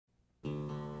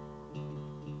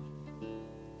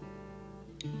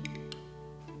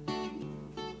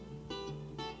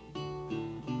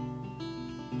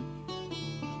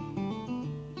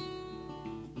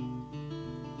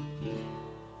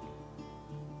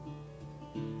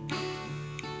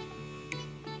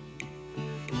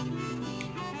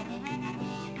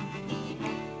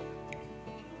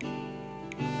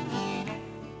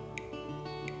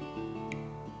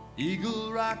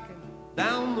Eagle rockin'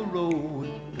 down the road,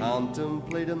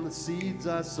 contemplating the seeds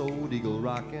I sowed. Eagle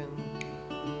rockin'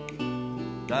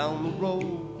 down the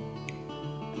road,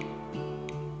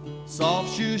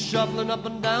 soft shoes shuffling up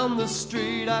and down the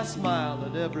street. I smile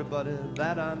at everybody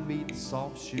that I meet.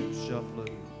 Soft shoes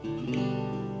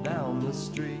shuffling down the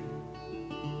street.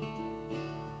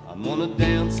 I'm gonna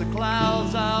dance the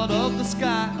clouds out of the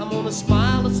sky. I'm gonna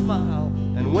smile a smile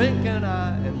and wink an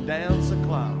eye and dance the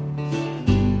clouds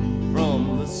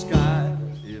from the sky.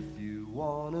 If you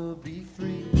wanna be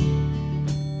free,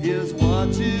 here's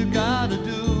what you gotta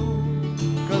do.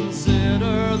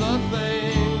 Consider the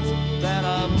things that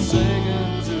I'm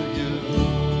singing to you.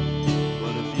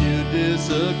 But if you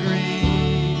disagree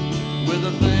with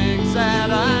the things that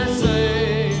I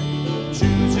say,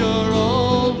 choose your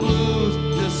own blues,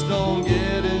 just don't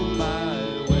get in my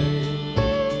way.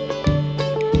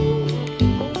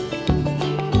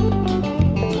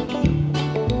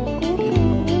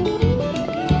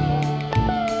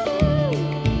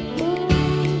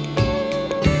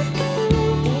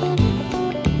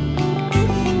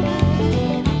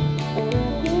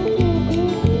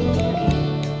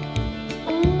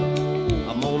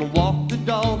 I'm gonna walk the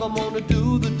dog, I'm gonna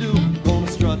do the do, gonna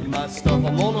strut my stuff,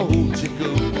 I'm gonna hootchie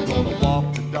goo. Gonna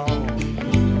walk the dog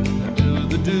and do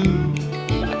the do.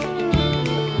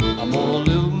 I'm gonna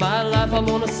live my life, I'm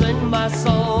gonna sing my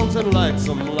songs and light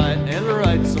some light and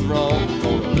right some wrong.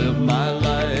 Gonna live my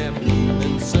life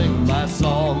and sing my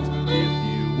songs. If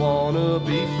you wanna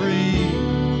be free,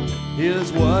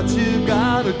 here's what you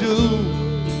gotta do.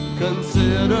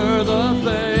 Consider the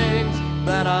things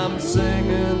that I'm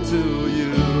singing to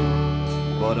you.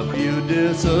 But if you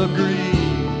disagree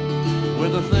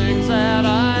with the things that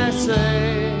I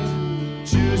say,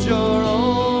 choose your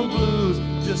own blues,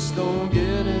 just don't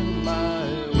get in my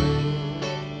way.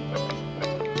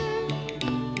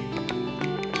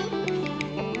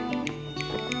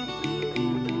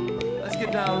 Let's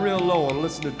get down real low and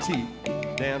listen to Tiit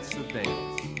dance the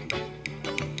dance.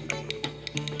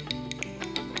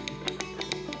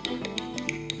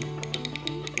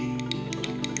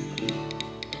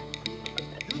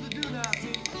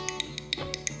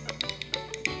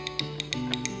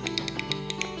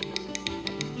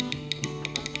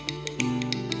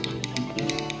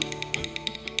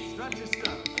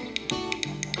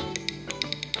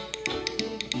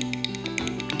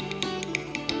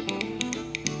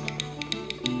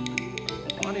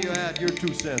 Why don't you add your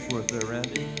 2 cents worth there,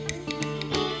 Randy?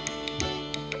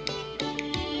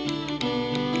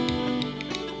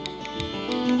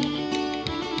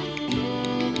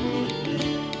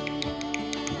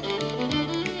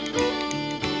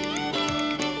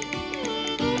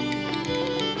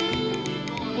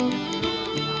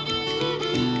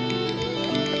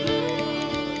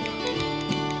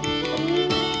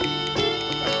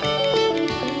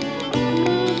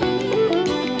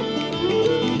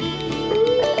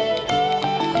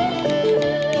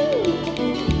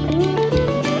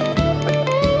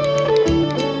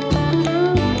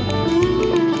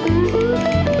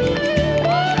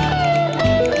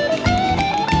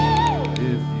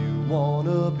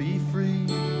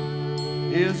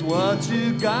 Here's what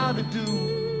you gotta do.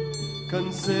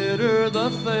 Consider the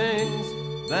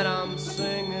things that I'm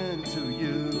singing to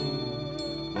you.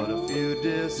 But if you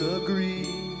disagree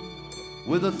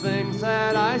with the things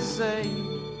that I say,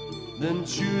 then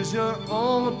choose your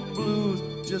own blues,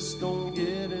 just don't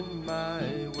get in